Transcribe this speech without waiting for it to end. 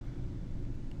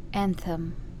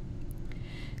Anthem.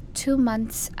 2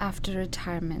 months after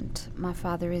retirement, my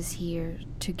father is here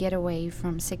to get away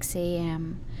from 6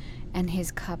 a.m. and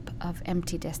his cup of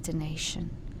empty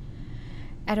destination.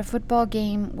 At a football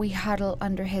game, we huddle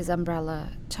under his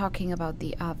umbrella, talking about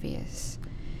the obvious.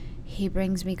 He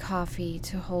brings me coffee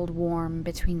to hold warm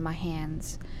between my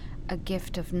hands, a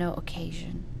gift of no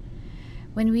occasion.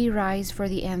 When we rise for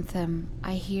the anthem,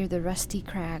 I hear the rusty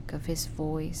crack of his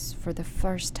voice for the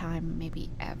first time, maybe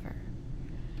ever.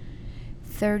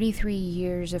 33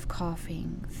 years of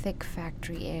coughing, thick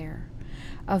factory air,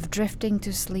 of drifting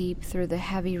to sleep through the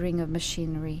heavy ring of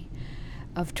machinery,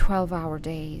 of 12-hour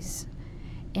days.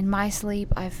 In my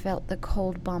sleep, I felt the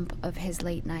cold bump of his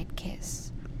late-night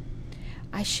kiss.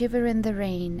 I shiver in the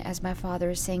rain as my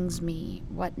father sings me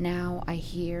what now I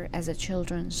hear as a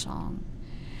children's song.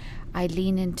 I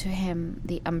lean into him,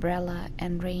 the umbrella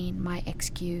and rain my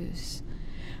excuse,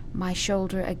 my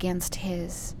shoulder against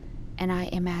his, and I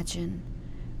imagine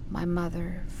my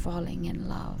mother falling in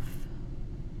love.